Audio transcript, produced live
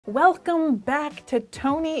Welcome back to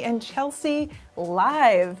Tony and Chelsea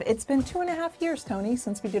Live. It's been 2.5 years, Tony,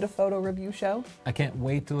 since we did a photo review show. I can't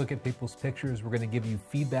wait to look at people's pictures. We're going to give you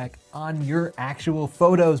feedback on your actual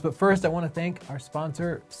photos. But first, I want to thank our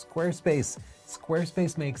sponsor, Squarespace.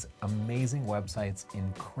 Squarespace makes amazing websites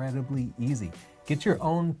incredibly easy. Get your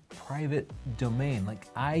own private domain. Like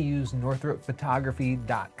I use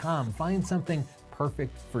northropphotography.com. Find something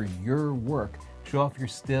perfect for your work. Show off your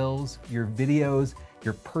stills, your videos,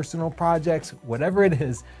 your personal projects, whatever it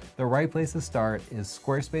is, the right place to start is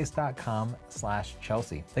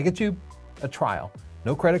squarespace.com/Chelsea. They get you a trial,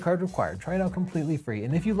 no credit card required. Try it out completely free.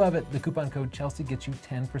 And if you love it, the coupon code Chelsea gets you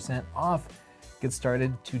 10% off. Get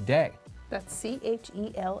started today. That's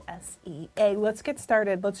CHELSEA. Let's get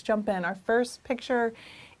started. Let's jump in. Our first picture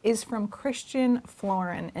is from Christian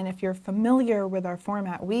Florin. And if you're familiar with our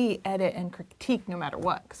format, we edit and critique no matter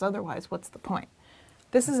what, because otherwise, what's the point?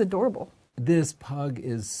 This is adorable. This pug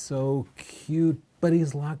is so cute, but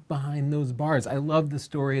he's locked behind those bars. I love the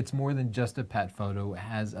story. It's more than just a pet photo. It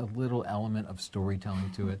has a little element of storytelling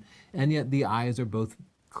to it. And yet the eyes are both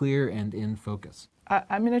clear and in focus.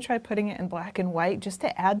 I'm going to try putting it in black and white just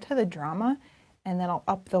to add to the drama. And then I'll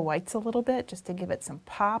up the whites a little bit just to give it some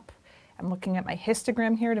pop. I'm looking at my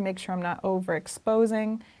histogram here to make sure I'm not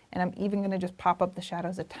overexposing. And I'm even going to just pop up the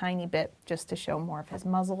shadows a tiny bit just to show more of his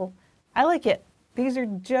muzzle. I like it. These are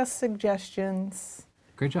just suggestions.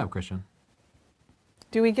 Great job, Christian.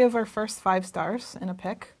 Do we give our first 5 stars in a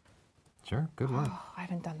pic? Sure, good work. Oh, I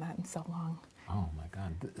haven't done that in so long. Oh my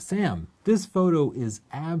God. Sam, this photo is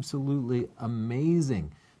absolutely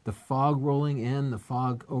amazing. The fog rolling in, the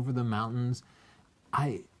fog over the mountains.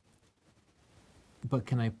 But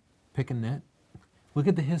can I pick a nit? Look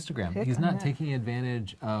at the histogram. He's not taking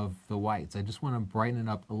advantage of the whites. I just want to brighten it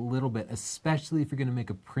up a little bit, especially if you're going to make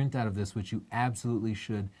a print out of this, which you absolutely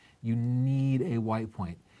should. You need a white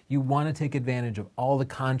point. You want to take advantage of all the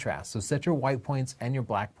contrast. So set your white points and your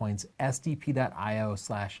black points,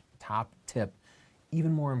 sdp.io/top tip.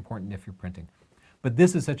 Even more important if you're printing. But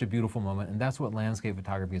this is such a beautiful moment, and that's what landscape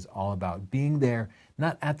photography is all about. Being there,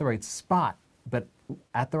 not at the right spot, but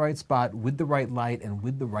at the right spot with the right light and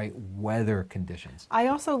with the right weather conditions. I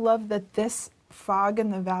also love that this fog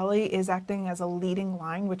in the valley is acting as a leading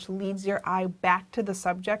line, which leads your eye back to the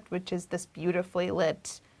subject, which is this beautifully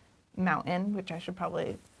lit mountain, which I should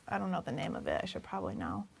probably, I don't know the name of it, I should probably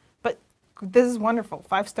know. But this is wonderful.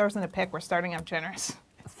 5 stars in a pic. We're starting out generous.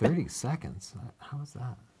 30 seconds. How is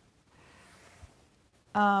that?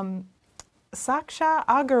 Saksha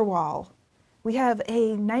Agarwal. We have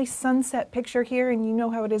a nice sunset picture here, and you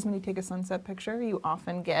know how it is when you take a sunset picture. You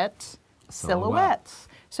often get silhouettes.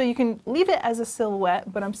 So you can leave it as a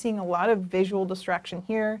silhouette, but I'm seeing a lot of visual distraction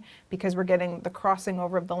here because we're getting the crossing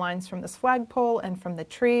over of the lines from this flagpole and from the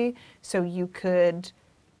tree. So you could,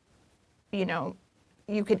 you know,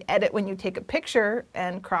 you could edit when you take a picture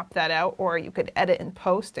and crop that out, or you could edit in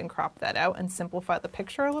post and crop that out and simplify the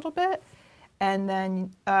picture a little bit. And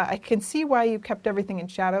then I can see why you kept everything in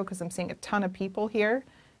shadow because I'm seeing a ton of people here.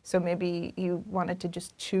 So maybe you wanted to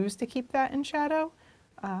just choose to keep that in shadow.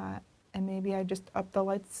 And maybe I just up the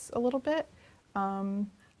lights a little bit.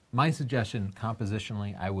 My suggestion,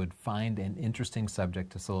 compositionally, I would find an interesting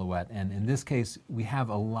subject to silhouette. And in this case, we have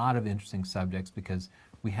a lot of interesting subjects because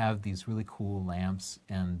we have these really cool lamps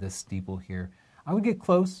and this steeple here. I would get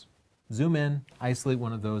close, zoom in, isolate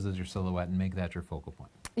one of those as your silhouette and make that your focal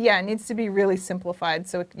point. Yeah, it needs to be really simplified.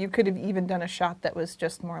 So you could have even done a shot that was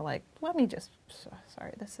just more like, let me just,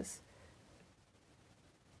 sorry, this is.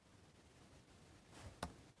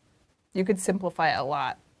 You could simplify it a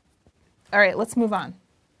lot. All right, let's move on.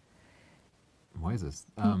 Moises.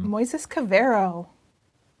 Moises Cavero.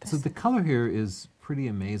 So the color here is pretty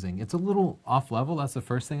amazing. It's a little off level. That's the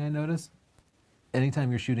first thing I noticed.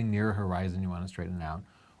 Anytime you're shooting near a horizon, you want to straighten it out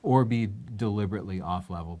or be deliberately off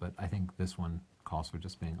level. But I think this one calls for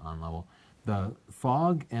just being on level. The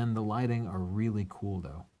fog and the lighting are really cool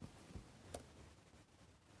though.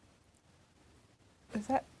 Is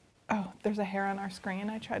that, oh, there's a hair on our screen.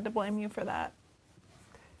 I tried to blame you for that.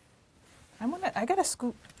 I gotta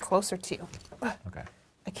scoot closer to you. Okay.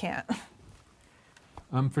 I can't.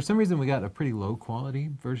 For some reason we got a pretty low quality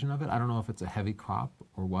version of it. I don't know if it's a heavy crop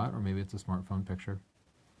or what, or maybe it's a smartphone picture.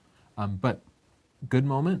 But good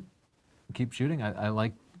moment. Keep shooting. I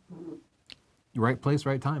like right place,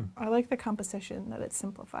 right time. I like the composition that it's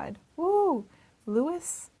simplified. Woo!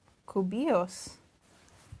 Luis Cubillos.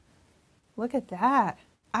 Look at that.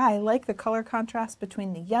 I like the color contrast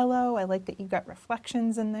between the yellow. I like that you got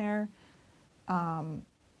reflections in there.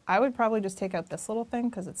 I would probably just take out this little thing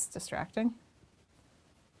because it's distracting.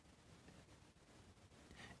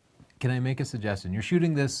 Can I make a suggestion? You're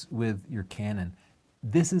shooting this with your Canon.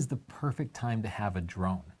 This is the perfect time to have a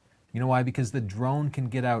drone. You know why? Because the drone can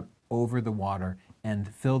get out over the water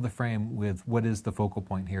and fill the frame with what is the focal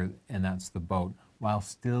point here, and that's the boat, while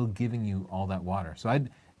still giving you all that water. So I'd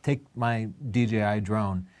take my DJI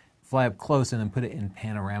drone, fly up close, and then put it in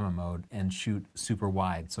panorama mode and shoot super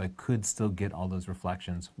wide, so I could still get all those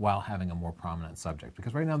reflections while having a more prominent subject.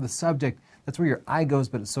 Because right now the subject, that's where your eye goes,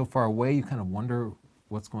 but it's so far away you kind of wonder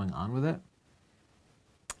what's going on with it.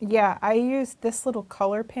 Yeah, I used this little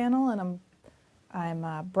color panel, and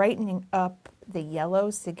I'm brightening up the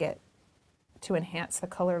yellows to enhance the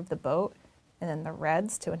color of the boat, and then the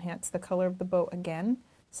reds to enhance the color of the boat again,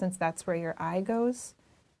 since that's where your eye goes.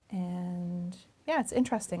 And yeah, it's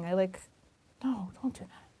interesting. No, don't do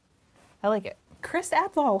that. I like it. Chris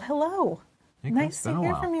Adval, hello. Hey, Nice to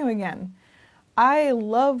hear from you again. I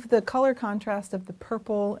love the color contrast of the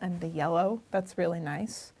purple and the yellow. That's really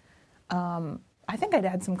nice. I think I'd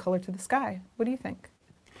add some color to the sky. What do you think?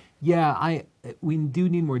 Yeah, we do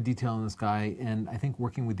need more detail in the sky, and I think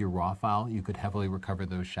working with your raw file, you could heavily recover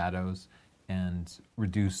those shadows and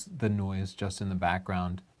reduce the noise just in the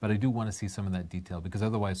background. But I do want to see some of that detail, because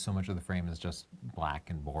otherwise so much of the frame is just black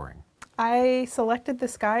and boring. I selected the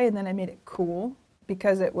sky and then I made it cool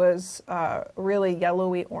because it was really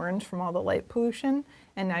yellowy orange from all the light pollution,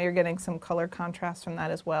 and now you're getting some color contrast from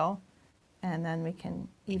that as well. And then we can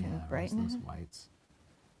even brighten those it. whites.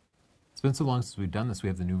 It's been so long since we've done this. We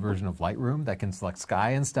have the new version of Lightroom that can select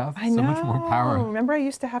sky and stuff. I know. So much more power. Remember, I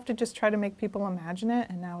used to have to just try to make people imagine it,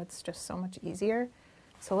 and now it's just so much easier.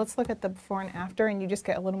 So let's look at the before and after, and you just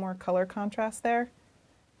get a little more color contrast there.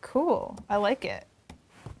 Cool. I like it.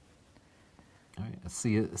 All right, let's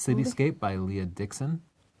see Cityscape by Leah Dixon.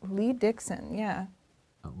 Lee Dixon, yeah.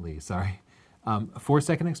 Oh, Lee, sorry.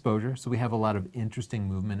 4-second exposure, so we have a lot of interesting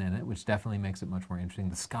movement in it, which definitely makes it much more interesting.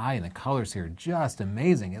 The sky and the colors here are just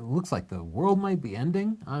amazing. It looks like the world might be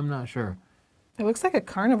ending. I'm not sure. It looks like a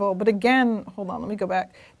carnival, but again, hold on, let me go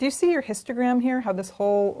back. Do you see your histogram here? How this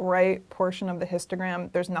whole right portion of the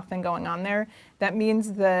histogram, there's nothing going on there? That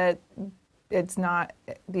means that it's not,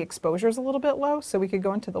 the exposure is a little bit low, so we could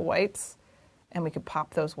go into the whites and we could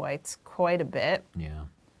pop those whites quite a bit. Yeah.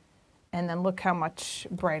 And then look how much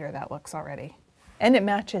brighter that looks already. And it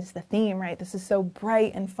matches the theme, right? This is so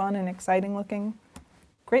bright and fun and exciting looking.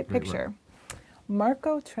 Great picture.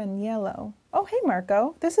 Marco Traniello. Oh, hey,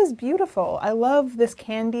 Marco. This is beautiful. I love this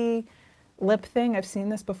candy lip thing. I've seen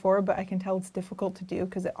this before, but I can tell it's difficult to do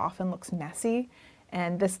because it often looks messy.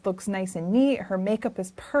 And this looks nice and neat. Her makeup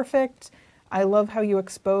is perfect. I love how you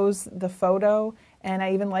expose the photo. And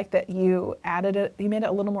I even like that you added it, you made it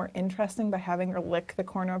a little more interesting by having her lick the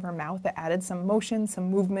corner of her mouth. It added some motion,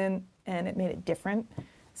 some movement, and it made it different.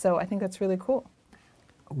 So I think that's really cool.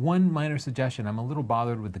 One minor suggestion, I'm a little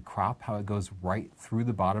bothered with the crop, how it goes right through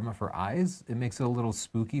the bottom of her eyes. It makes it a little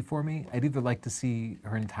spooky for me. I'd either like to see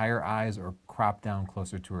her entire eyes or crop down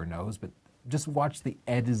closer to her nose, but just watch the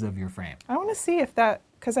edges of your frame. I want to see if that,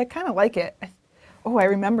 because I kind of like it. I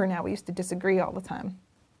remember now, we used to disagree all the time.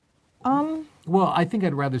 Well, I think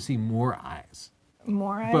I'd rather see more eyes.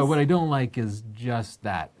 More eyes? But what I don't like is just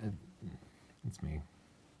that. It's me.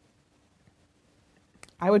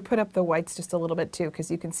 I would put up the whites just a little bit too, because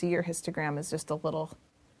you can see your histogram is just a little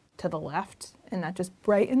to the left, and that just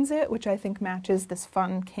brightens it, which I think matches this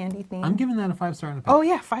fun candy theme. I'm giving that a 5-star and a pick. Oh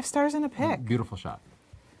yeah, 5 stars and a pick. Beautiful shot.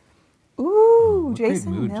 Ooh, great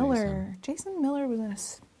Jason mood, Miller. Jason Miller was in a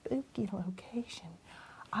spooky location.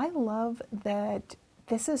 I love that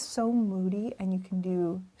this is so moody and you can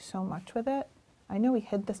do so much with it. I know we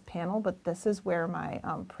hid this panel, but this is where my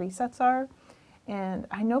presets are. And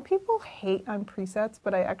I know people hate on presets,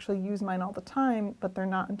 but I actually use mine all the time, but they're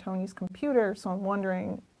not on Tony's computer. So I'm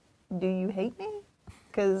wondering, do you hate me?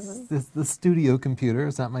 Because the studio computer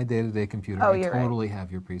is not my day-to-day computer. Oh, I you're totally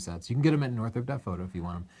have your presets. You can get them at northrop.photo if you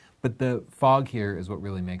want them. But the fog here is what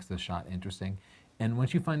really makes this shot interesting. And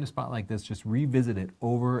once you find a spot like this, just revisit it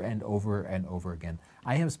over and over and over again.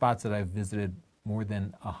 I have spots that I've visited more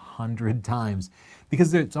than 100 times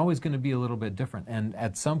because it's always going to be a little bit different. And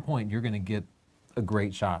at some point, you're going to get a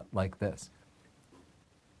great shot like this.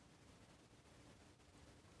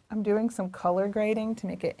 I'm doing some color grading to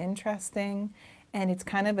make it interesting. And it's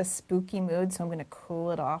kind of a spooky mood, so I'm going to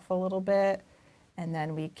cool it off a little bit. And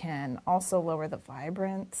then we can also lower the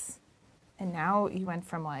vibrance. And now you went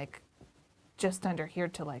from like just under here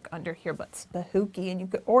to like under here, but spooky. And you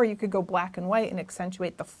could go black and white and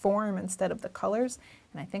accentuate the form instead of the colors.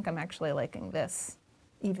 And I think I'm actually liking this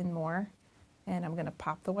even more. And I'm gonna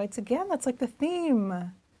pop the whites again. That's like the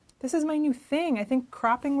theme. This is my new thing. I think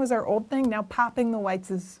cropping was our old thing. Now popping the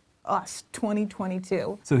whites is us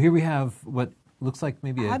 2022. So here we have what looks like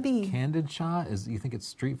maybe a Abby. candid shot. You think it's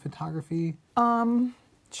street photography?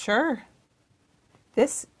 Sure.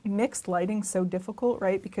 This mixed lighting's so difficult,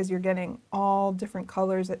 right? Because you're getting all different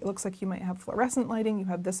colors. It looks like you might have fluorescent lighting. You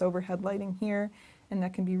have this overhead lighting here, and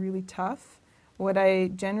that can be really tough. What I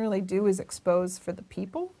generally do is expose for the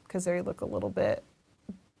people because they look a little bit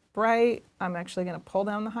bright. I'm actually going to pull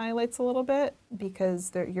down the highlights a little bit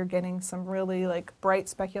because you're getting some really like bright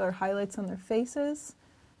specular highlights on their faces.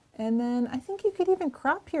 And then I think you could even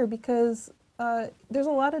crop here because there's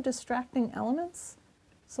a lot of distracting elements.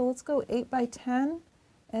 So let's go 8x10,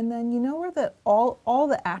 and then you know where all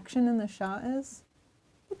the action in the shot is?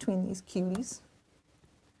 Between these cuties.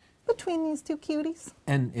 Between these two cuties.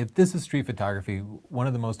 And if this is street photography, one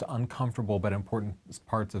of the most uncomfortable but important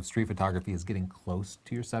parts of street photography is getting close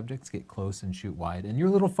to your subjects, get close and shoot wide. And you're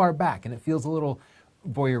a little far back, and it feels a little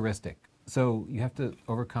voyeuristic. So you have to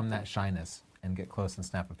overcome that shyness and get close and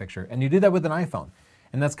snap a picture. And you do that with an iPhone.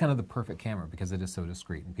 And that's kind of the perfect camera because it is so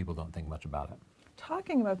discreet and people don't think much about it.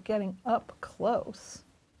 Talking about getting up close.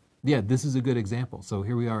 Yeah, this is a good example. So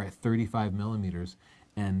here we are at 35 millimeters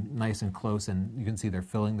and nice and close, and you can see they're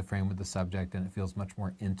filling the frame with the subject and it feels much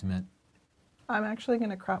more intimate. I'm actually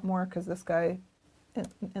going to crop more because this guy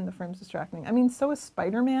in the frame's distracting. I mean, so is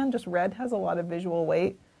Spider-Man, just red has a lot of visual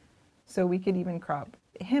weight. So we could even crop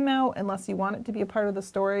him out unless you want it to be a part of the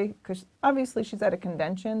story, because obviously she's at a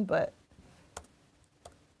convention, but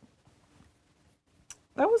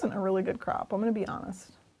that wasn't a really good crop, I'm going to be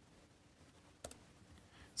honest.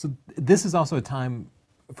 So this is also a time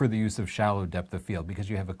for the use of shallow depth of field because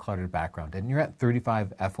you have a cluttered background. And you're at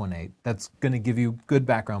 35 f1.8. That's going to give you good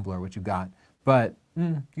background blur, what you got. But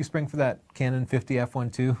you spring for that Canon 50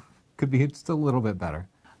 f1.2, could be just a little bit better.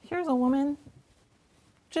 Here's a woman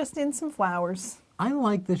just in some flowers. I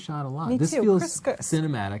like this shot a lot. Me This too. feels Chris.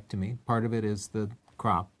 cinematic to me. Part of it is the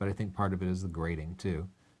crop, but I think part of it is the grading too.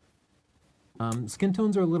 Skin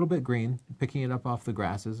tones are a little bit green, picking it up off the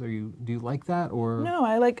grasses. Do you like that or? No,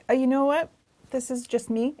 I like, you know what? This is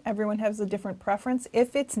just me. Everyone has a different preference.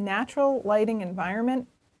 If it's natural lighting environment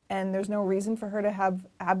and there's no reason for her to have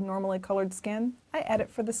abnormally colored skin, I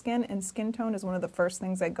edit for the skin, and skin tone is one of the first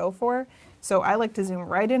things I go for. So I like to zoom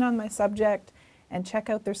right in on my subject and check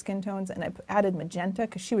out their skin tones, and I added magenta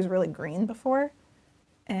because she was really green before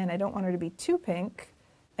and I don't want her to be too pink.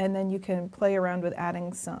 And then you can play around with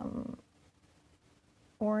adding some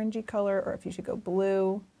orangey color, or if you should go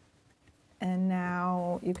blue. And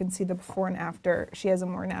now you can see the before and after. She has a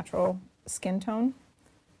more natural skin tone.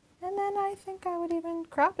 And then I think I would even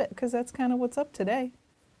crop it because that's kind of what's up today.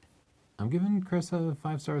 I'm giving Chris a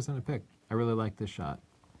 5 stars and a pick. I really like this shot.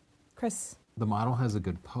 Chris. The model has a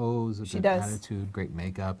good pose, a good attitude, great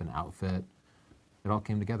makeup and outfit. It all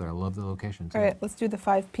came together. I love the location too. All right, let's do the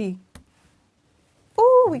 5P.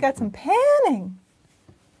 Ooh, we got some panning.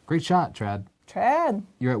 Great shot, Trad. Trad.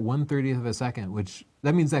 You're at 1/30th of a second, which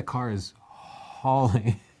that means that car is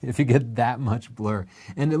hauling if you get that much blur.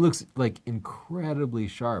 And it looks like incredibly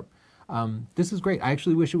sharp. This is great. I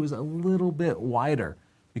actually wish it was a little bit wider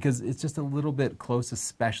because it's just a little bit close,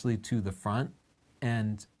 especially to the front.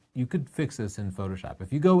 And you could fix this in Photoshop.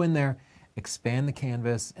 If you go in there, expand the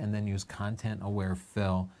canvas, and then use content-aware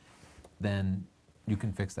fill, then you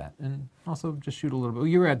can fix that. And also just shoot a little bit.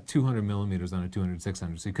 You were at 200 millimeters on a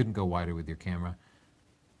 200-600, so you couldn't go wider with your camera.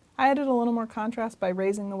 I added a little more contrast by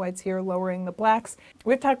raising the whites here, lowering the blacks.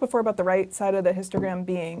 We've talked before about the right side of the histogram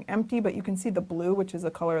being empty, but you can see the blue, which is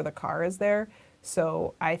the color of the car, is there.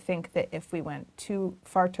 So I think that if we went too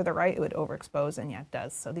far to the right, it would overexpose, and yeah, it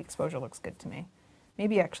does. So the exposure looks good to me.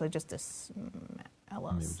 Maybe actually just a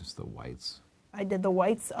Maybe just the whites. I did the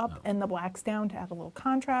whites up and the blacks down to add a little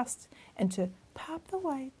contrast and to pop the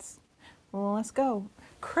whites. Well, let's go.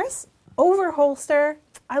 Chris Overholster.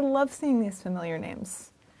 I love seeing these familiar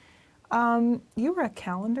names. You were a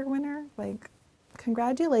calendar winner. Like,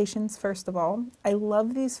 congratulations, first of all. I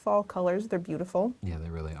love these fall colors. They're beautiful. Yeah, they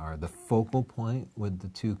really are. The focal point with the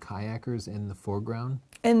two kayakers in the foreground.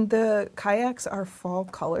 And the kayaks are fall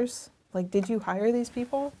colors. Like, did you hire these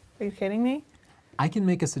people? Are you kidding me? I can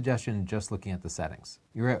make a suggestion just looking at the settings.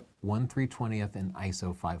 You're at 1/320th in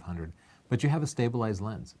ISO 500, but you have a stabilized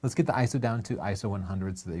lens. Let's get the ISO down to ISO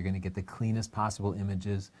 100 so that you're going to get the cleanest possible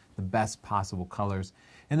images, the best possible colors,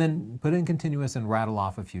 and then put in continuous and rattle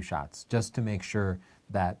off a few shots just to make sure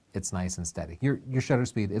that it's nice and steady. Your shutter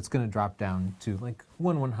speed, it's going to drop down to like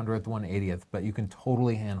 1/100th, 1/80th, but you can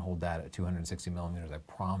totally handhold that at 260 millimeters. I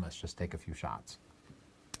promise. Just take a few shots.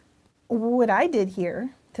 What I did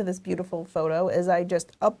here to this beautiful photo is I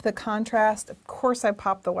just upped the contrast. Of course I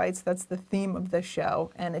popped the whites. That's the theme of this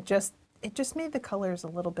show. And it just it just made the colors a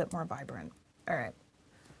little bit more vibrant. All right.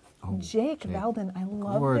 Oh, Jake Veldon, I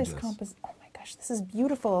love this gorgeous. composition. Oh my gosh, this is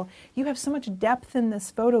beautiful. You have so much depth in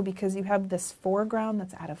this photo because you have this foreground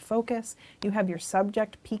that's out of focus. You have your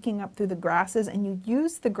subject peeking up through the grasses, and you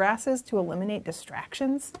use the grasses to eliminate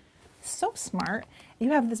distractions. So smart.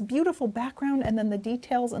 You have this beautiful background and then the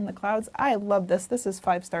details in the clouds. I love this. This is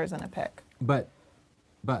 5 stars in a pic. But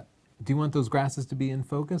do you want those grasses to be in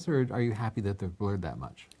focus, or are you happy that they're blurred that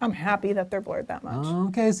much? I'm happy that they're blurred that much.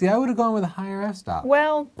 Okay, see, I would have gone with a higher f-stop.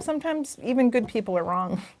 Well, sometimes even good people are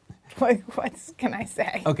wrong. Like, what can I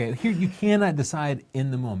say? Okay, here you cannot decide in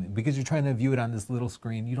the moment because you're trying to view it on this little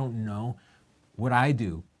screen. You don't know. What I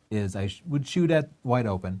do is I would shoot at wide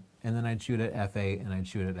open, and then I'd shoot at f8, and I'd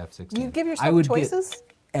shoot at f16. You give yourself I would choices?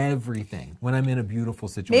 Get everything when I'm in a beautiful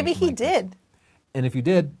situation. Maybe he like this. did. And if you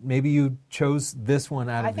did, maybe you chose this one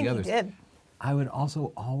out I of think the others. he did. I would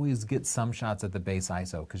also always get some shots at the base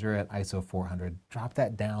ISO because you're at ISO 400. Drop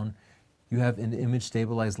that down. You have an image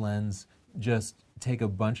stabilized lens. Just take a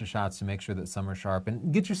bunch of shots to make sure that some are sharp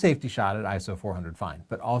and get your safety shot at ISO 400, fine,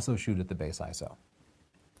 but also shoot at the base ISO.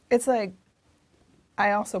 It's like,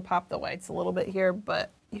 I also pop the whites a little bit here,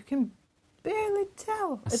 but you can barely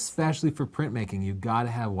tell. Especially for printmaking, you got to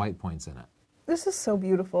have white points in it. This is so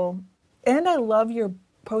beautiful. And I love your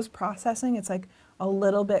post-processing. It's like a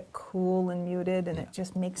little bit cool and muted, and it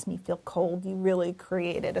just makes me feel cold. You really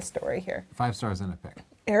created a story here. 5 stars in a pic.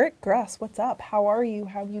 Eric Gress, what's up? How are you?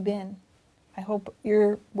 How have you been? I hope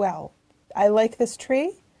you're well. I like this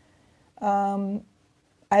tree.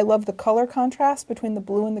 I love the color contrast between the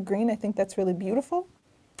blue and the green. I think that's really beautiful.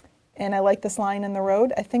 And I like this line in the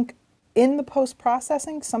road. I think in the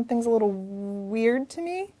post-processing, something's a little weird to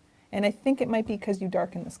me. And I think it might be because you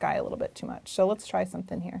darken the sky a little bit too much. So let's try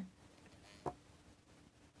something here.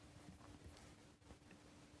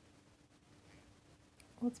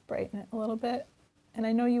 Let's brighten it a little bit. And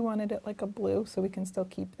I know you wanted it like a blue, so we can still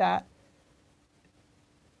keep that.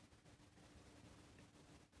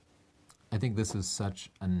 I think this is such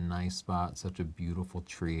a nice spot, such a beautiful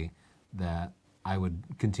tree that I would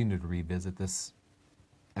continue to revisit this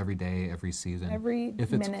every day, every season, Every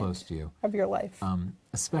if it's minute close to you. of your life.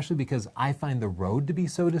 Especially because I find the road to be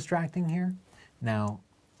so distracting here. Now,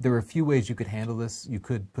 there are a few ways you could handle this. You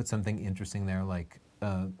could put something interesting there, like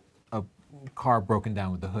a car broken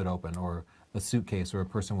down with the hood open, or a suitcase, or a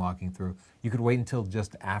person walking through. You could wait until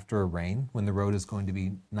just after a rain, when the road is going to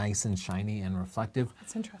be nice and shiny and reflective.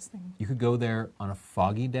 That's interesting. You could go there on a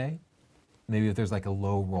foggy day. Maybe if there's like a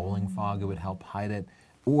low rolling fog, it would help hide it.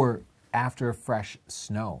 Or after a fresh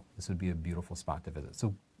snow, this would be a beautiful spot to visit.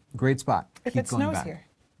 So great spot. If Keep it going snows back. here.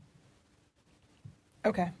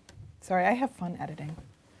 Okay. Sorry, I have fun editing.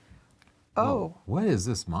 Whoa, Oh, what is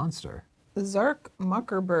this monster? Zark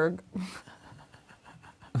Muckerberg.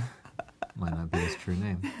 Might not be his true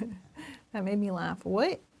name. That made me laugh.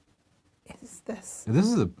 What is this? This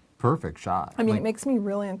is a perfect shot. I mean, Like, it makes me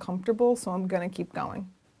really uncomfortable, so I'm going to keep going.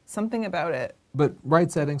 Something about it. but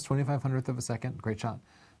right settings, 2500th of a second, great shot.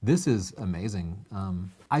 This is amazing.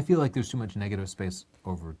 I feel like there's too much negative space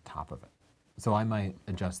over top of it. So I might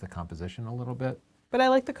adjust the composition a little bit. But I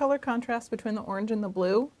like the color contrast between the orange and the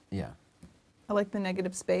blue. Yeah. I like the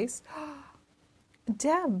negative space.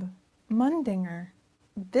 Deb Mundinger,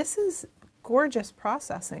 this is gorgeous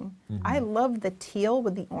processing. I love the teal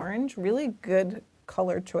with the orange. Really good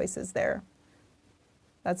color choices there.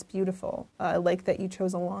 That's beautiful. I like that you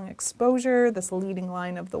chose a long exposure, this leading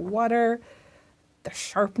line of the water, the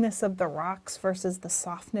sharpness of the rocks versus the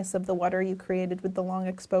softness of the water you created with the long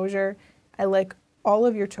exposure. I like all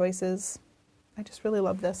of your choices. I just really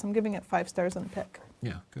love this. I'm giving it 5 stars on a pick.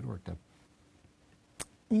 Yeah, good work, Deb.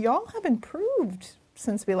 Y'all have improved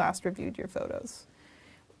since we last reviewed your photos.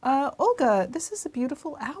 Olga, this is a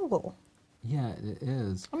beautiful owl. Yeah, it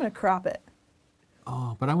is. I'm going to crop it.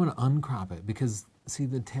 Oh, but I want to uncrop it because, see,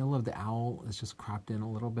 the tail of the owl is just cropped in a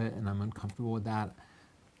little bit, and I'm uncomfortable with that.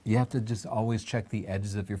 You have to just always check the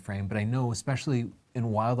edges of your frame. But I know, especially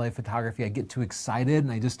in wildlife photography, I get too excited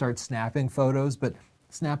and I just start snapping photos, but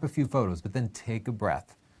snap a few photos, but then take a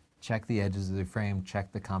breath. Check the edges of the frame,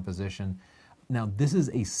 check the composition. Now, this is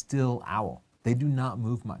a still owl. They do not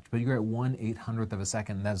move much, but you're at 1/800th of a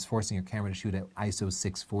second, and that is forcing your camera to shoot at ISO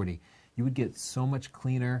 640. You would get so much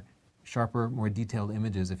cleaner, sharper, more detailed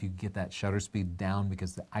images if you get that shutter speed down,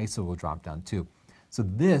 because the ISO will drop down too. So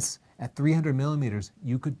this, at 300 millimeters,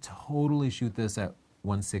 you could totally shoot this at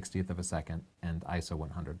 1/60th of a second and ISO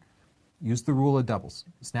 100. Use the rule of doubles.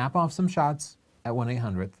 Snap off some shots at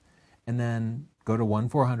 1/800th, and then go to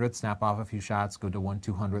 1/400th, snap off a few shots, go to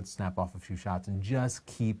 1/200th, snap off a few shots, and just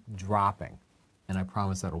keep dropping. And I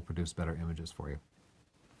promise that will produce better images for you.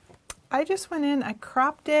 I just went in, I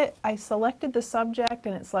cropped it, I selected the subject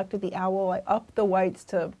and it selected the owl. I upped the whites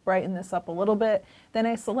to brighten this up a little bit. Then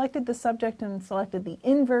I selected the subject and selected the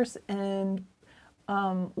inverse and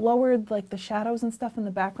lowered like the shadows and stuff in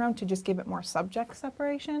the background to just give it more subject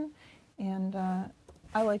separation. And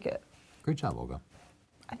I like it. Great job, Olga.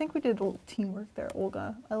 I think we did a little teamwork there,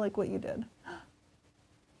 Olga. I like what you did.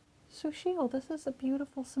 Sushil, this is a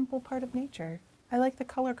beautiful, simple part of nature. I like the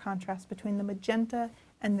color contrast between the magenta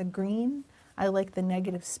and the green. I like the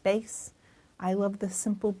negative space. I love the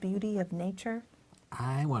simple beauty of nature.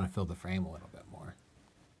 I want to fill the frame a little bit more.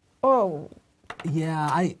 Oh,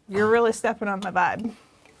 Yeah, you're really stepping on my vibe.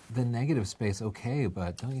 the negative space, okay,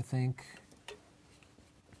 but don't you think?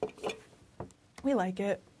 We like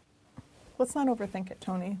it. Let's not overthink it,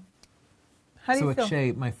 Tony. How do So you feel?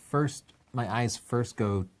 Akshay, my eyes first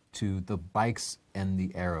go to the bikes and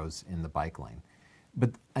the arrows in the bike lane.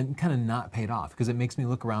 But I'm kind of not paid off because it makes me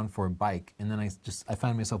look around for a bike and then I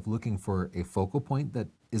find myself looking for a focal point that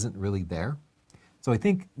isn't really there. So I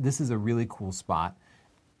think this is a really cool spot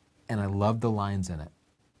and I love the lines in it.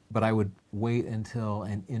 But I would wait until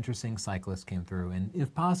an interesting cyclist came through and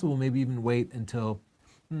if possible, maybe even wait until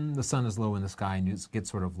the sun is low in the sky and you just get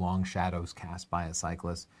sort of long shadows cast by a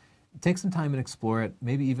cyclist. Take some time and explore it,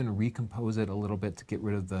 maybe even recompose it a little bit to get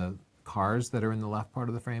rid of the cars that are in the left part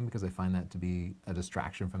of the frame because I find that to be a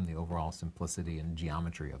distraction from the overall simplicity and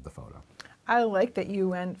geometry of the photo. I like that you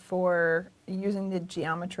went for using the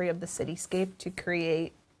geometry of the cityscape to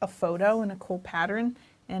create a photo in a cool pattern,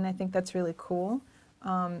 and I think that's really cool.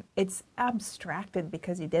 It's abstracted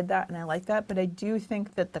because you did that, and I like that, but I do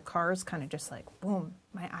think that the cars kind of just like, boom,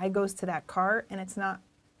 my eye goes to that car, and it's not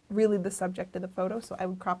really the subject of the photo, so I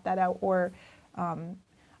would crop that out, or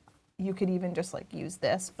you could even just like use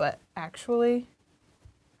this, but actually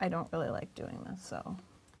I don't really like doing this, so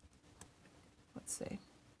let's see.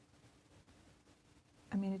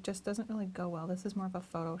 I mean, it just doesn't really go well. This is more of a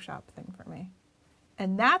Photoshop thing for me.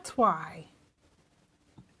 And that's why.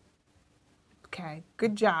 Okay,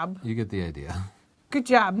 good job. You get the idea. Good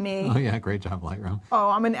job, me. Oh yeah, great job, Lightroom. Oh,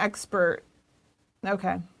 I'm an expert.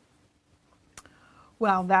 Okay.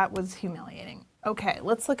 Well, that was humiliating. Okay,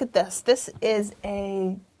 let's look at this. This is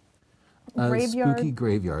a graveyard. Spooky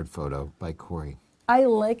graveyard photo by Corey. I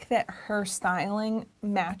like that her styling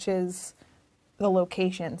matches the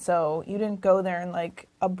location. So you didn't go there in like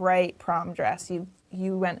a bright prom dress.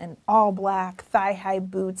 You went in all black, thigh-high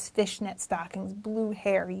boots, fishnet stockings, blue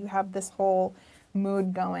hair. You have this whole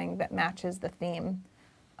mood going that matches the theme.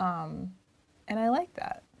 And I like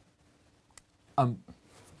that.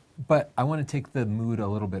 But I want to take the mood a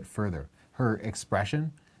little bit further. Her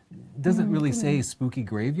expression doesn't really say spooky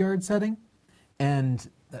graveyard setting, and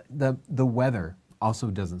the weather also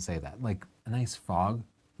doesn't say that. Like a nice fog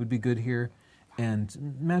would be good here,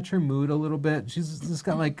 and match her mood a little bit. She's just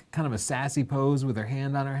got like kind of a sassy pose with her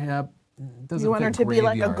hand on her hip. Doesn't You want her fit to be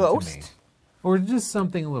like a graveyard to me. ghost? Or just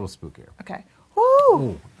something a little spookier. Okay. Woo!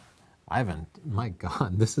 Oh, Ivan, my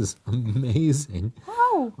God, this is amazing.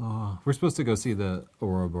 Wow. Oh, we're supposed to go see the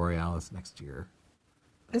Aurora Borealis next year.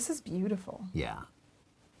 This is beautiful. Yeah.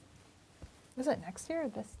 Is it next year or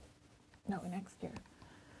this? No, next year.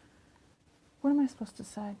 What am I supposed to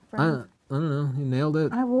say? I don't know. You nailed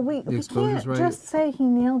it. Well, wait, The we exposure's can't right. just say he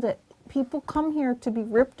nailed it. People come here to be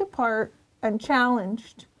ripped apart and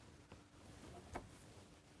challenged.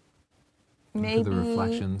 Maybe the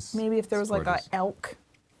reflections. Maybe if there was like a Gorgeous. elk,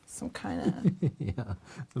 some kind of Yeah,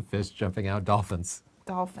 some fish jumping out, dolphins.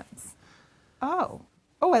 dolphins. Oh,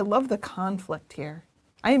 I love the conflict here.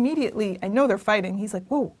 I know they're fighting. He's like,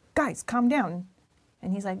 whoa, guys, calm down.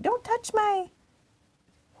 And he's like, don't touch my.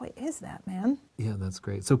 What is that, man? Yeah, that's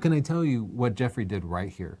great. So can I tell you what Jeffrey did right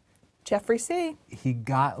here? Jeffrey C. He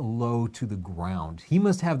got low to the ground. He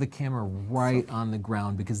must have the camera right on the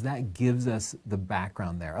ground because that gives us the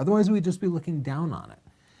background there. Otherwise, we'd just be looking down on it.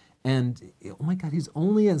 And oh my God, he's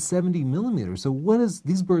only at 70 millimeters. So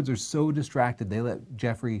these birds are so distracted. They let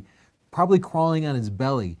Jeffrey, probably crawling on his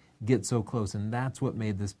belly, get so close. And that's what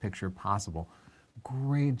made this picture possible.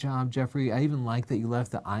 Great job, Jeffrey. I even like that you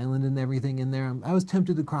left the island and everything in there. I was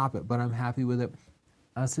tempted to crop it, but I'm happy with it.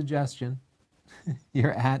 A suggestion,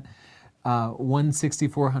 you're at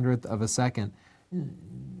 1/6400th of a second.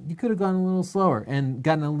 You could have gone a little slower and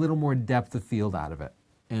gotten a little more depth of field out of it.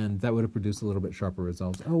 And that would have produced a little bit sharper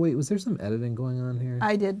results. Oh wait, was there some editing going on here?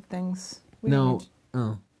 I did things. We No.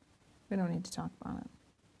 don't need to talk about it.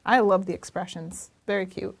 I love the expressions. Very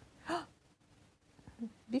cute.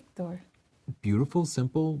 Victor. Beautiful,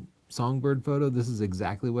 simple songbird photo. This is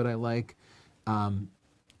exactly what I like.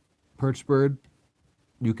 Perch bird,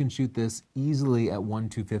 You can shoot this easily at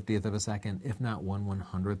 1/250th of a second, if not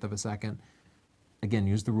 1/100th of a second. Again,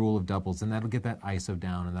 use the rule of doubles, and that'll get that ISO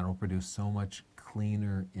down, and that'll produce so much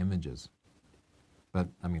cleaner images. But,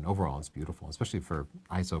 I mean, overall, it's beautiful, especially for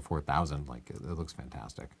ISO 4000. Like, it looks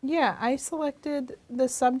fantastic. Yeah, I selected the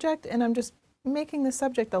subject, and I'm just making the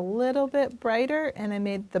subject a little bit brighter, and I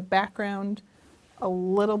made the background a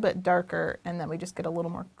little bit darker, and then we just get a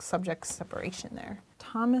little more subject separation there.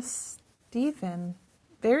 Thomas Stephen,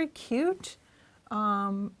 very cute.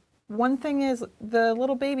 One thing is the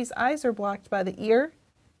little baby's eyes are blocked by the ear,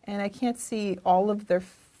 and I can't see all of their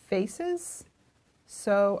faces.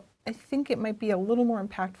 So I think it might be a little more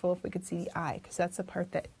impactful if we could see the eye, because that's the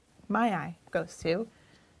part that my eye goes to.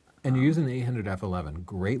 And you're using the 800 f11,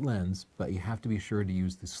 great lens, but you have to be sure to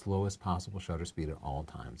use the slowest possible shutter speed at all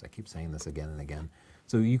times. I keep saying this again and again.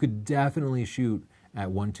 So you could definitely shoot at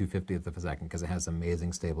 1/250th of a second because it has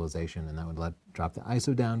amazing stabilization, and that would drop the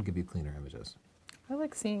ISO down, give you cleaner images. I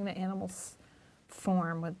like seeing the animal's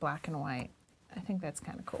form with black and white. I think that's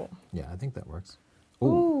kind of cool. Yeah, I think that works.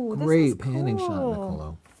 Ooh, great this is panning shot, cool.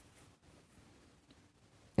 Nicolo.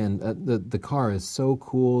 And the car is so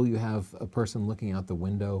cool. You have a person looking out the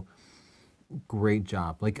window. Great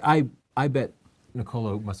job. Like, I bet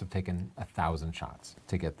Nicolo must have taken 1,000 shots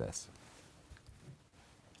to get this.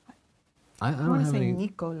 I I don't want to have say any.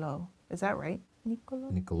 Nicolo. Is that right? Nicolo?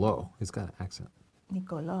 Nicolo. He's got an accent.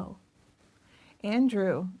 Nicolo.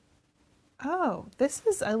 Andrew. Oh, this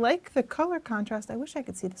is, I like the color contrast. I wish I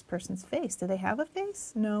could see this person's face. Do they have a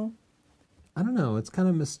face? No. I don't know. It's kind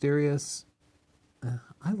of mysterious.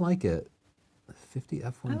 I like it. 50 I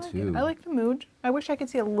f1.2. like it. I like the mood. I wish I could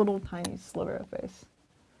see a little tiny sliver of face.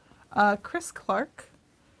 Chris Clark.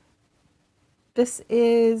 This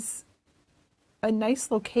is a nice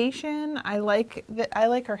location. I like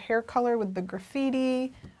her hair color with the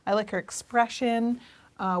graffiti. I like her expression.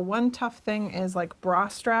 One tough thing is, like, bra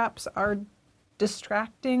straps are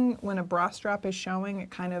distracting. When a bra strap is showing,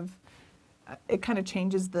 it kind of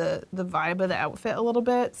changes the vibe of the outfit a little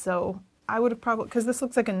bit. So I would have probably, because this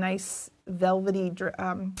looks like a nice velvety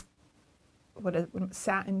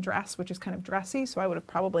satin dress, which is kind of dressy. So I would have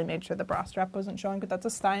probably made sure the bra strap wasn't showing, but that's a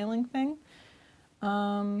styling thing.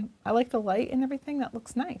 I like the light and everything. That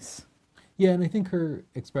looks nice. Yeah, and I think her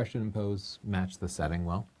expression and pose match the setting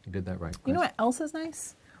well. You did that right, Chris. You know what else is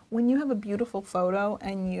nice? When you have a beautiful photo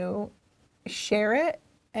and you share it,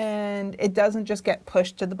 and it doesn't just get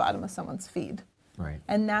pushed to the bottom of someone's feed. Right.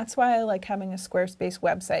 And that's why I like having a Squarespace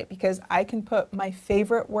website, because I can put my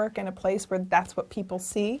favorite work in a place where that's what people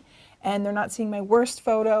see, and they're not seeing my worst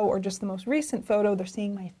photo or just the most recent photo. They're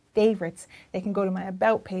seeing my favorites. They can go to my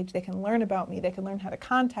About page. They can learn about me. They can learn how to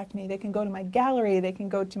contact me. They can go to my gallery. They can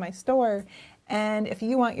go to my store. And if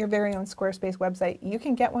you want your very own Squarespace website, you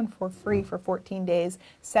can get one for free for 14 days.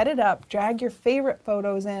 Set it up, drag your favorite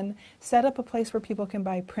photos in, set up a place where people can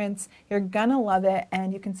buy prints. You're gonna love it,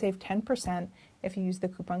 and you can save 10% if you use the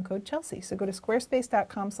coupon code Chelsea. So go to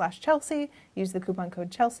squarespace.com/Chelsea, use the coupon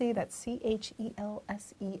code Chelsea, that's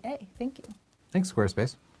CHELSEA. Thank you. Thanks,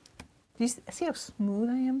 Squarespace. Do you see how smooth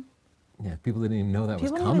I am? Yeah, people didn't even know that was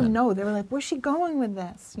People coming. didn't even know. They were like, where's she going with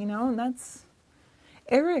this? You know, and that's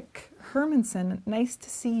Eric Hermanson. Nice to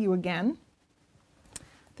see you again.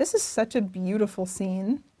 This is such a beautiful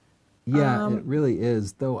scene. Yeah, it really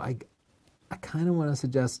is. Though I kind of want to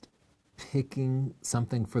suggest picking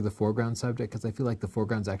something for the foreground subject, because I feel like the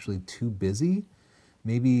foreground's actually too busy.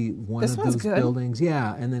 Maybe one This of one's those good. buildings,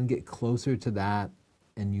 yeah, and then get closer to that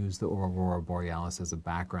and use the Aurora Borealis as a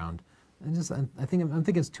background. And just, I'm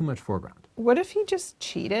thinking it's too much foreground. What if he just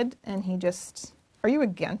cheated and he just... Are you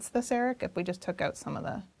against this, Eric, if we just took out some of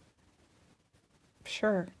the...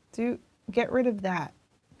 Sure. Get rid of that.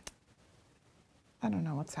 I don't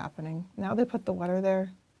know what's happening. Now they put the water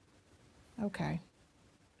there. Okay.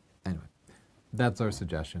 Anyway, that's our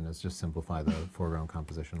suggestion, is just simplify the foreground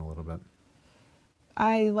composition a little bit.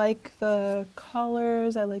 I like the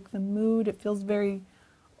colors. I like the mood. It feels very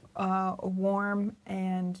warm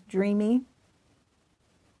and dreamy.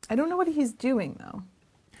 I don't know what he's doing, though.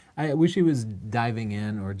 I wish he was diving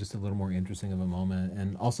in, or just a little more interesting of a moment.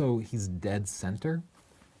 And also, he's dead center.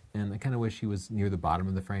 And I kind of wish he was near the bottom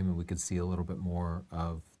of the frame and we could see a little bit more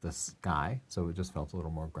of the sky. So it just felt a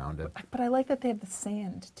little more grounded. But I like that they have the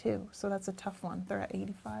sand, too. So that's a tough one. They're at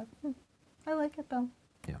 85. I like it, though.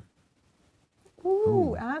 Yeah.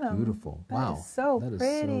 Ooh, Adam. Beautiful. That Wow. is so That is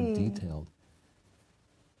pretty. so detailed.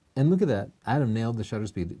 And look at that. Adam nailed the shutter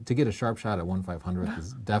speed. To get a sharp shot at 1/500th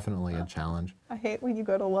is definitely a challenge. I hate when you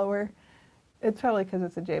go to lower. It's probably because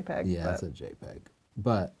it's a JPEG. Yeah, but it's a JPEG.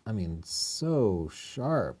 But, I mean, so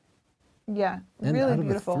sharp. Yeah, And really out of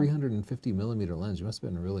beautiful. a 350 millimeter lens, you must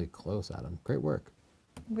have been really close, Adam. Great work.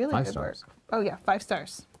 Really 5 good stars. work. Oh yeah, 5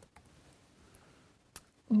 stars.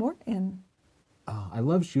 Morton. I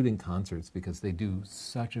love shooting concerts because they do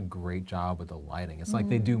such a great job with the lighting. It's like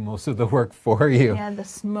they do most of the work for you. Yeah, the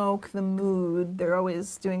smoke, the mood. They're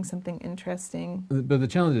always doing something interesting. But the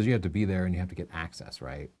challenge is you have to be there and you have to get access,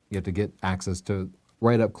 right? You have to get access to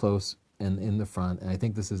right up close and in the front. And I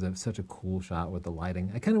think this is such a cool shot with the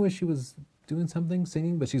lighting. I kind of wish she was doing something,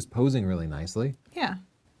 singing, but she's posing really nicely. Yeah.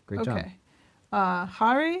 Great job. Okay.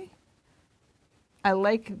 Hari, I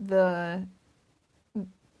like the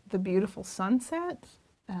beautiful sunset.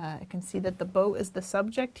 I can see that the boat is the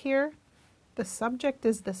subject here. The subject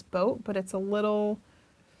is this boat, but it's a little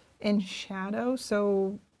in shadow,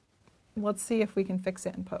 so let's see if we can fix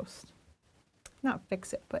it in post. Not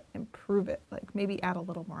fix it, but improve it. Like maybe add a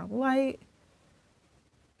little more light.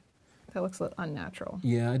 That looks a little unnatural.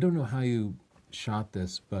 Yeah, I don't know how you shot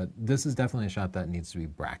this, but this is definitely a shot that needs to be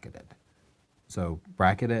bracketed. So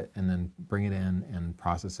bracket it and then bring it in and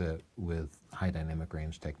process it with high dynamic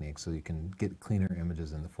range techniques so you can get cleaner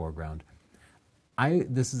images in the foreground.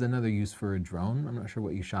 This is another use for a drone. I'm not sure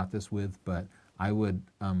what you shot this with, but I would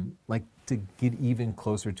like to get even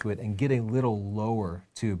closer to it and get a little lower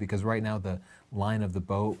too, because right now the line of the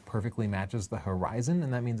boat perfectly matches the horizon,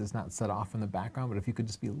 and that means it's not set off in the background, but if you could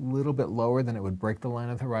just be a little bit lower, then it would break the line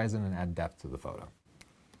of the horizon and add depth to the photo.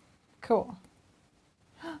 Cool.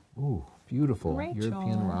 Ooh, beautiful. Rachel.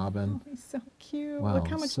 European robin. Oh, he's so cute. Wow, Look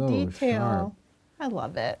how much so detail. sharp. I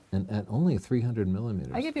love it. And at only 300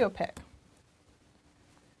 millimeters. I give you a pick.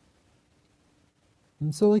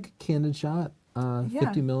 And so like a candid shot, Yeah.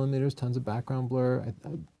 50 millimeters, tons of background blur.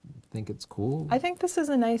 I think it's cool. I think this is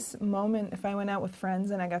a nice moment. If I went out with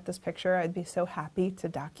friends and I got this picture, I'd be so happy to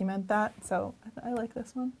document that. So I like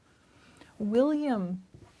this one. William,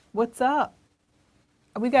 what's up?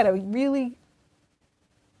 We got a really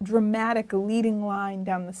dramatic leading line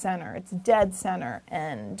down the center. It's dead center,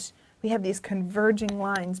 and we have these converging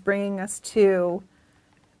lines bringing us to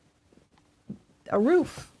a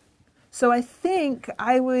roof. So I think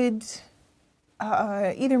I would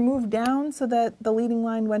either move down so that the leading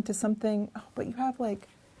line went to something, oh, but you have like...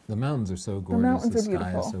 The mountains are so gorgeous. mountains The are sky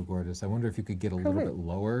beautiful. is so gorgeous. I wonder if you could get a little bit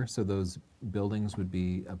lower so those buildings would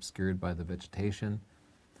be obscured by the vegetation.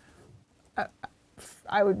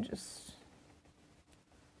 I would just...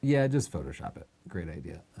 Yeah, just Photoshop it. Great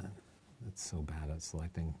idea. It's so bad at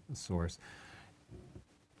selecting the source.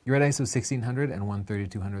 You're at ISO 1600 and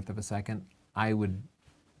 1/3200th of a second. I would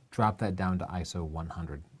drop that down to ISO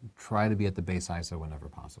 100. Try to be at the base ISO whenever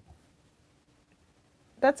possible.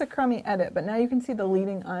 That's a crummy edit, but now you can see the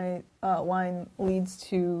leading line leads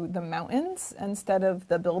to the mountains instead of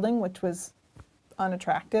the building, which was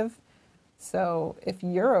unattractive. So if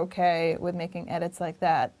you're okay with making edits like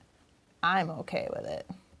that, I'm okay with it.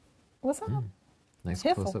 What's up? Nice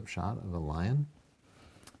Piffle. close-up shot of a lion.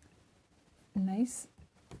 Nice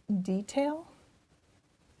detail.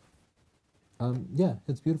 Yeah,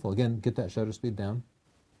 it's beautiful. Again, get that shutter speed down.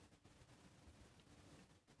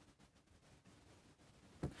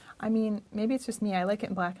 I mean, maybe it's just me. I like it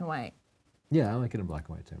in black and white. Yeah, I like it in black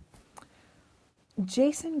and white too.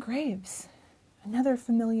 Jason Graves, another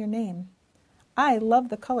familiar name. I love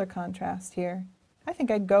the color contrast here. I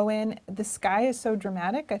think I'd go in, the sky is so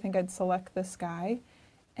dramatic, I think I'd select the sky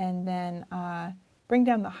and then bring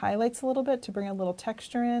down the highlights a little bit to bring a little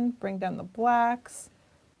texture in, bring down the blacks,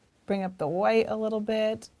 bring up the white a little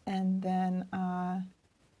bit, and then, let's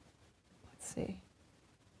see,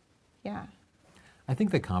 yeah. I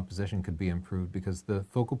think the composition could be improved because the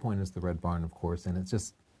focal point is the red barn, of course, and it's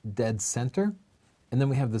just dead center. And then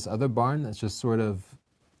we have this other barn that's just sort of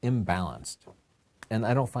imbalanced. And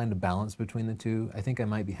I don't find a balance between the two. I think I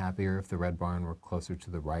might be happier if the red barn were closer to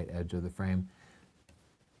the right edge of the frame.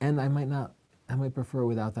 And I might prefer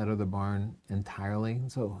without that other barn entirely.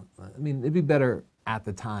 So, I mean, it'd be better at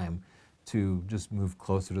the time to just move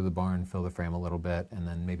closer to the barn, fill the frame a little bit, and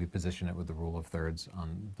then maybe position it with the rule of thirds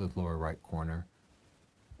on the lower right corner.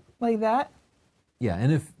 Like that? Yeah,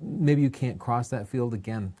 and if maybe you can't cross that field,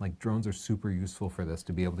 again, like drones are super useful for this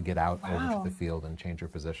to be able to get out over Wow. to the field and change your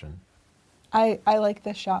position. I like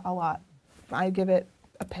this shot a lot. I give it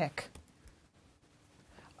a pick.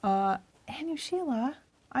 Anu Sheila,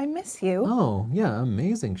 I miss you. Oh, yeah,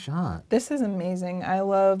 amazing shot. This is amazing. I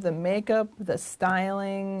love the makeup, the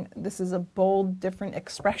styling. This is a bold, different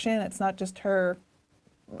expression. It's not just her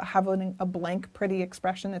having a blank, pretty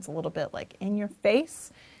expression. It's a little bit like in your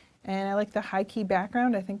face. And I like the high key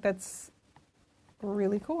background. I think that's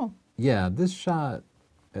really cool. Yeah, this shot,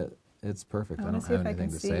 It's perfect. I wanna don't see have if I anything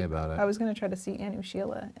can to see. say about I it. was going to try to see Anu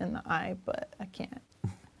Sheila in the eye, but I can't.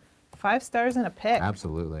 5 stars and a pick.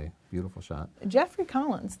 Absolutely. Beautiful shot. Jeffrey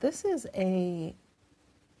Collins, this is a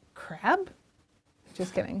crab?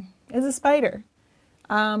 Just kidding. It's a spider.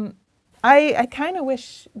 I kind of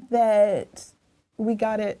wish that we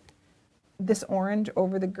got it this orange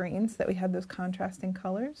over the green so that we had those contrasting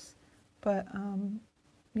colors. But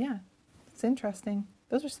yeah, it's interesting.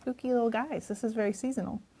 Those are spooky little guys. This is very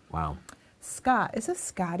seasonal. Wow. Scott, is this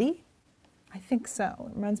Scotty? I think so.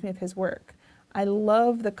 It reminds me of his work. I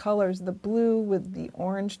love the colors, the blue with the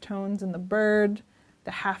orange tones in the bird,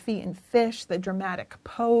 the half-eaten and fish, the dramatic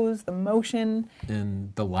pose, the motion.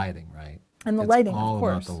 And the lighting, right? And the It's lighting, all of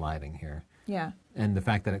course. about the lighting here. Yeah. And the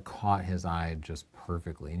fact that it caught his eye just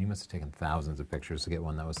perfectly. And you must have taken thousands of pictures to get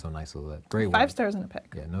one that was so nicely lit. Great work. 5 stars and a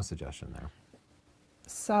pick. Yeah, no suggestion there.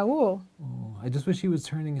 Saul. Oh, I just wish he was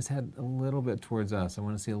turning his head a little bit towards us. I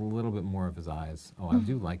want to see a little bit more of his eyes. Oh, I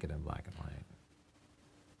do like it in black and white.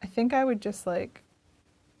 I think I would just like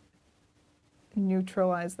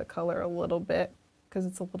neutralize the color a little bit because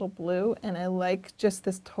it's a little blue, and I like just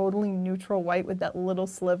this totally neutral white with that little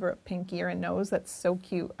sliver of pink ear and nose. That's so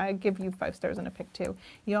cute. I give you 5 stars and a pick too.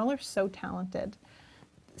 Y'all are so talented.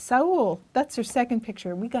 Saul, that's your second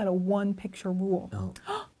picture. We got a 1 picture rule.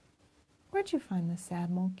 Oh, Where'd you find this sad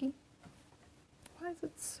monkey? Why is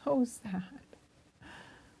it so sad?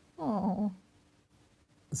 Oh.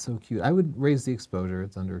 so cute. I would raise the exposure.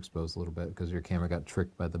 It's underexposed a little bit because your camera got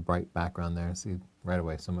tricked by the bright background there. See, right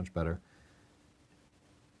away, so much better.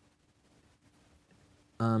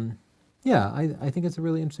 Yeah, I think it's a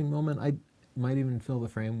really interesting moment. I might even fill the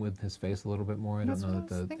frame with his face a little bit more. I don't That's know what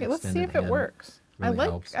that I was the thinking. Let's see extended if it hand works. really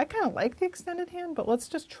helps. I kind of like the extended hand, but let's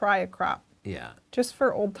just try a crop, Yeah, just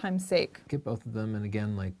for old time's sake. get both of them, and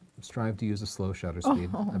again, like strive to use a slow shutter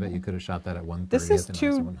speed. I bet you could have shot that at 130th This is and too-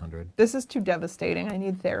 also 100. This is too devastating. I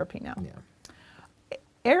need therapy now. Yeah,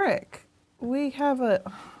 Eric, we have a.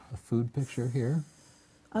 a food picture here.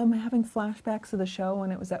 I'm having flashbacks of the show when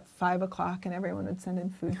it was at 5 o'clock and everyone would send in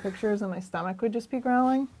food pictures and my stomach would just be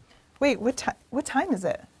growling. Wait, what time is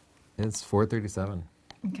it? It's 4:37.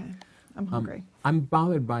 Okay, I'm hungry. I'm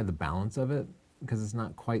bothered by the balance of it because it's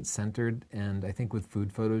not quite centered, and I think with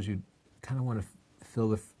food photos you kind of want to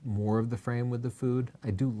fill more of the frame with the food.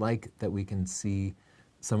 I do like that we can see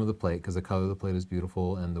some of the plate because the color of the plate is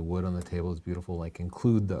beautiful and the wood on the table is beautiful. Like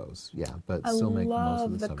include those, yeah, but I still make most of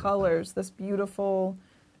love the the subject colors. This beautiful,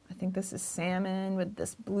 I think this is salmon with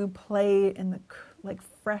this blue plate and the like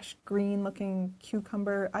fresh green looking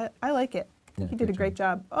cucumber. I like it. I think Yeah, you did a good great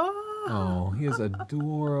job. Oh, Oh, he is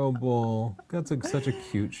adorable. That's such a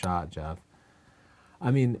cute shot, Jeff.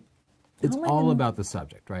 I mean, it's Oh my all goodness. about the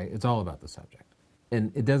subject, right? It's all about the subject.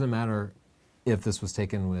 And it doesn't matter if this was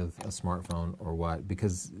taken with a smartphone or what,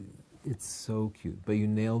 because it's so cute. But you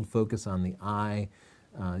nailed focus on the eye.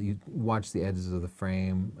 You watch the edges of the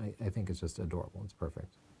frame. I think it's just adorable. It's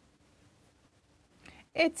perfect.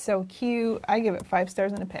 it's so cute. I give it 5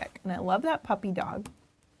 stars and a pick. And I love that puppy dog.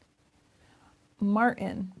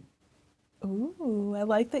 Martin. Ooh, I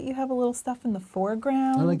like that you have a little stuff in the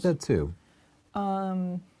foreground. I like that too.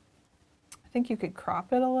 I think you could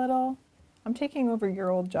crop it a little. I'm taking over your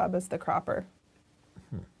old job as the cropper.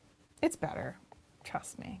 It's better.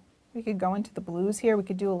 Trust me. We could go into the blues here. We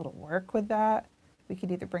could do a little work with that. We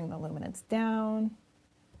could either bring the luminance down.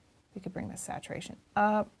 We could bring the saturation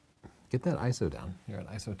up. Get that ISO down. You're at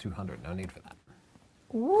ISO 200. No need for that.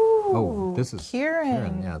 Ooh, Oh, this is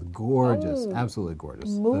Kieran. Yeah, gorgeous. Oh, Absolutely gorgeous.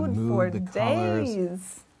 Mood the mood, for the colors.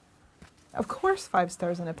 days. Of course, 5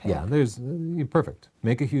 stars and a pick. Yeah, you're perfect.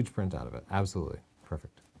 Make a huge print out of it. Absolutely.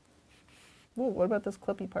 Perfect. Ooh, what about this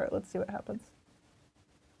clippy part? Let's see what happens.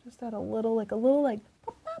 Just add a little like,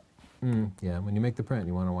 Yeah, when you make the print,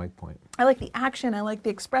 you want a white point. I like the action, I like the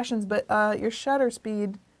expressions, but your shutter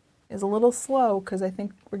speed is a little slow because I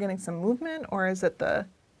think we're getting some movement, or is it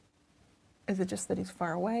just that he's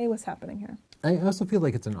far away? What's happening here? I also feel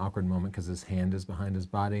like it's an awkward moment because his hand is behind his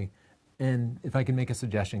body. And if I can make a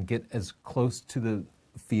suggestion, get as close to the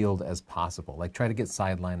field as possible. Like try to get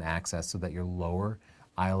sideline access so that you're lower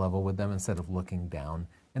eye level with them instead of looking down.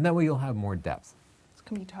 And that way you'll have more depth. It's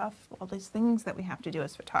going to be tough. All these things that we have to do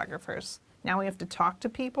as photographers. Now we have to talk to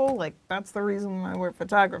people. Like, that's the reason why we're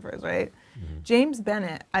photographers, right? Mm-hmm. James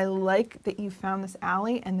Bennett, I like that you found this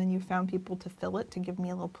alley and then you found people to fill it to give me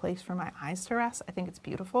a little place for my eyes to rest. I think it's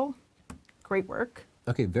beautiful. Great work.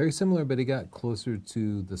 Okay, very similar, but he got closer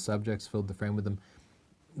to the subjects, filled the frame with them.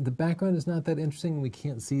 The background is not that interesting. We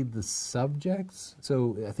can't see the subjects.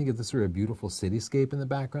 So I think it's sort of a beautiful cityscape in the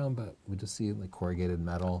background, but we just see like corrugated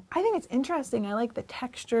metal. I think it's interesting. I like the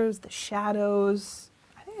textures, the shadows.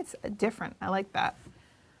 I think It's different. I like that.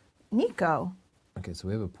 Nico. Okay, so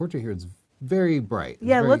we have a portrait here. It's very bright. It's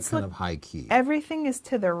Yeah, very let's kind look. of high key. Everything is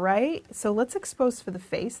to the right, so let's expose for the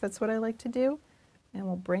face. That's what I like to do. And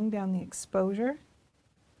we'll bring down the exposure.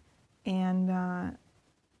 And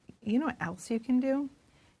you know what else you can do?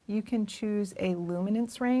 You can choose a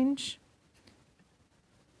luminance range.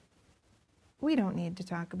 We don't need to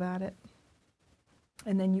talk about it.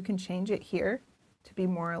 And then you can change it here to be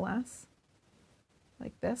more or less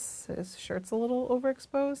like this. So his shirt's a little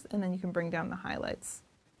overexposed, and then you can bring down the highlights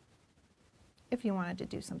if you wanted to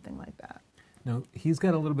do something like that. No, he's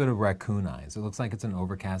got a little bit of raccoon eyes. It looks like it's an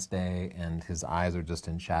overcast day and his eyes are just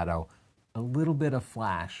in shadow. A little bit of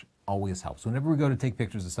flash always helps. Whenever we go to take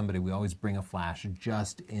pictures of somebody, we always bring a flash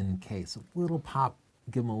just in case. A little pop,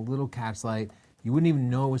 give them a little catch light. You wouldn't even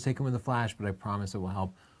know it was taken with a flash, but I promise it will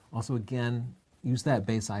help. Also, again, use that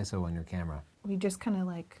base ISO on your camera. We just kind of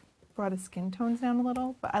like brought his skin tones down a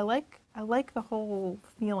little, but I like the whole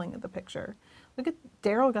feeling of the picture. Look at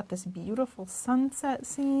Daryl, got this beautiful sunset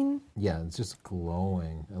scene. Yeah, it's just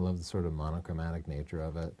glowing. I love the sort of monochromatic nature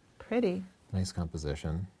of it. Pretty. Nice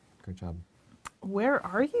composition. Great job. Where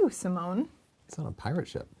are you, Simone? It's on a pirate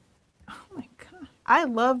ship. Oh my God. I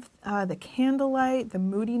love the candlelight, the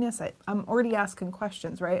moodiness. I'm already asking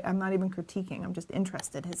questions, right? I'm not even critiquing. I'm just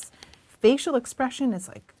interested. His facial expression is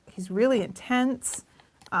like, he's really intense.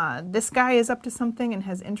 This guy is up to something and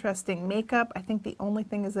has interesting makeup. I think the only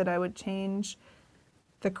thing is that I would change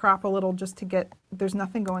the crop a little just to get, there's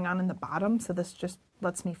nothing going on in the bottom, so this just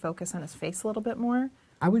lets me focus on his face a little bit more.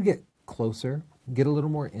 I would get closer, get a little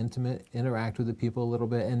more intimate, interact with the people a little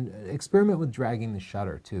bit, and experiment with dragging the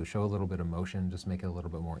shutter too. Show a little bit of motion, just make it a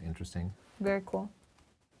little bit more interesting. Very cool.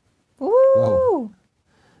 Ooh! Whoa.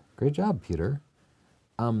 Great job, Peter.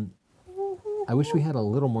 I wish we had a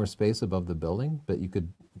little more space above the building, but you could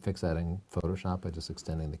fix that in Photoshop by just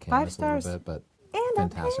extending the canvas a little bit, but and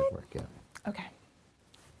fantastic work, yeah. Okay.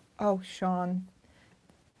 Oh, Sean.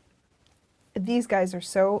 These guys are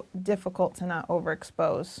so difficult to not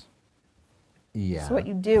overexpose. Yeah. So what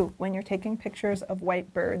you do when you're taking pictures of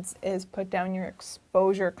white birds is put down your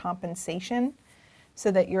exposure compensation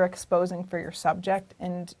so that you're exposing for your subject,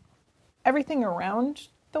 and everything around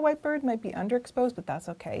the white bird might be underexposed, but that's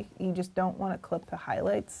okay. You just don't want to clip the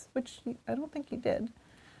highlights, which I don't think you did.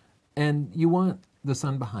 And you want the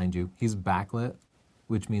sun behind you. He's backlit,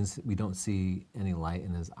 which means we don't see any light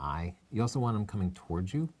in his eye. You also want him coming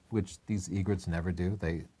towards you, which these egrets never do.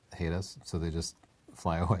 They hate us, so they just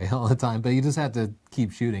fly away all the time. But you just have to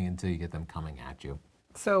keep shooting until you get them coming at you.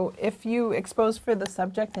 So if you expose for the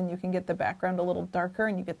subject, then you can get the background a little darker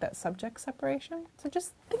and you get that subject separation. So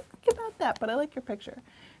just think about that, but I like your picture.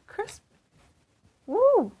 Chris,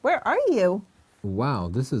 woo, where are you? Wow,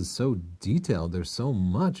 this is so detailed. There's so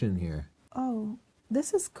much in here. Oh,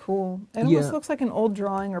 this is cool. It almost looks like an old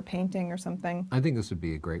drawing or painting or something. I think this would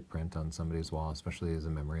be a great print on somebody's wall, especially as a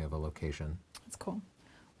memory of a location. It's cool.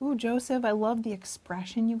 Ooh, Joseph, I love the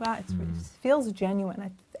expression you got. It feels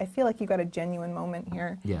genuine. I feel like you got a genuine moment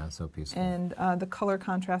here. Yeah, so peaceful. And the color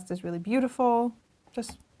contrast is really beautiful.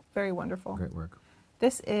 Just very wonderful. Great work.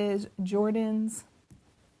 This is Jordan's,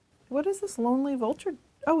 what is this, Lonely Vulture?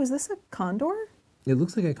 Oh, is this a condor? It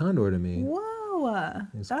looks like a condor to me. Whoa,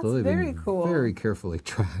 It's that's clearly very been cool. Very carefully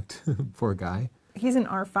tracked. Poor guy. He's an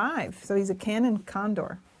R5, so he's a Canon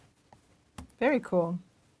condor. Very cool.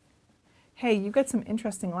 Hey, you got some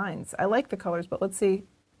interesting lines. I like the colors, but let's see.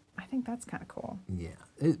 I think that's kind of cool. Yeah,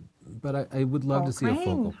 but I would love to see a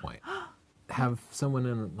focal Crane. point. Have someone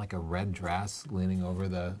in like a red dress leaning over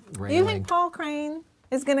the railing. You think Paul Crane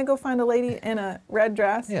is going to go find a lady in a red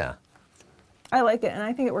dress? Yeah. I like it, and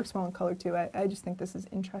I think it works well in color too. I just think this is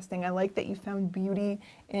interesting. I like that you found beauty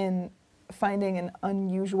in finding an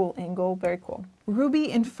unusual angle. Very cool. Ruby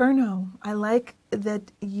Inferno. I like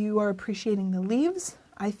that you are appreciating the leaves.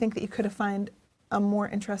 I think that you could have found a more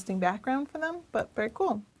interesting background for them, but very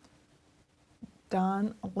cool.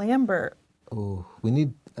 Don Lambert. Oh, we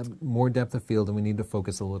need more depth of field, and we need to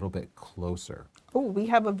focus a little bit closer. Oh, we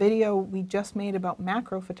have a video we just made about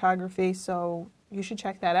macro photography, so you should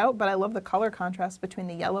check that out. But I love the color contrast between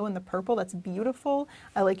the yellow and the purple. That's beautiful.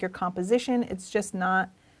 I like your composition. It's just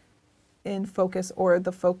not in focus, or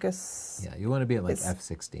the focus. Yeah, you want to be at like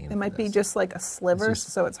f/16. It might be just like a sliver, just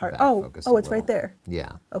so it's hard. back Oh, focus oh, a it's right little. there.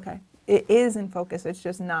 Yeah. Okay. It is in focus. It's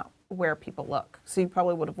just not where people look. So you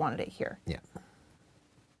probably would have wanted it here. Yeah.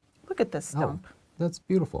 Look at this stump. Oh, that's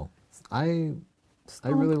beautiful. I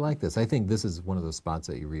really like this. I think this is one of those spots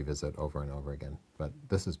that you revisit over and over again. But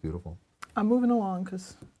this is beautiful. I'm moving along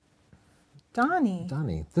because Donnie.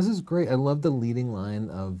 Donnie, this is great. I love the leading line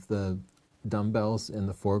of the dumbbells in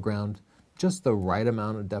the foreground. just the right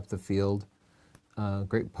amount of depth of field.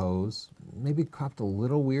 Great pose. Maybe cropped a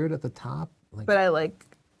little weird at the top. But I like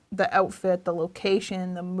the outfit, the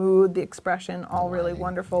location, the mood, the expression, all really lighting,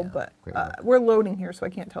 wonderful. yeah, But we're loading here, so I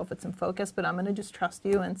can't tell if it's in focus, but I'm going to just trust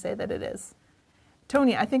you and say that it is.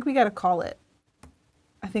 Tony, I think we got to call it.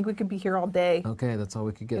 I think we could be here all day. Okay, that's all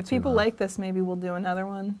we could get If to. people like this, maybe we'll do another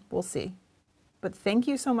one. We'll see. But thank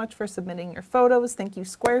you so much for submitting your photos. Thank you,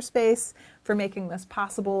 Squarespace, for making this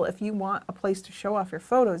possible. If you want a place to show off your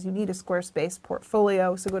photos, you need a Squarespace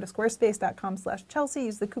portfolio. So go to squarespace.com/Chelsea.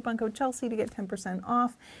 Use the coupon code Chelsea to get 10%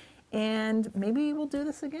 off. And maybe we'll do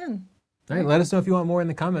this again. All right, let us know if you want more in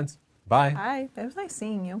the comments. Bye. Bye. It was nice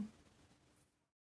seeing you.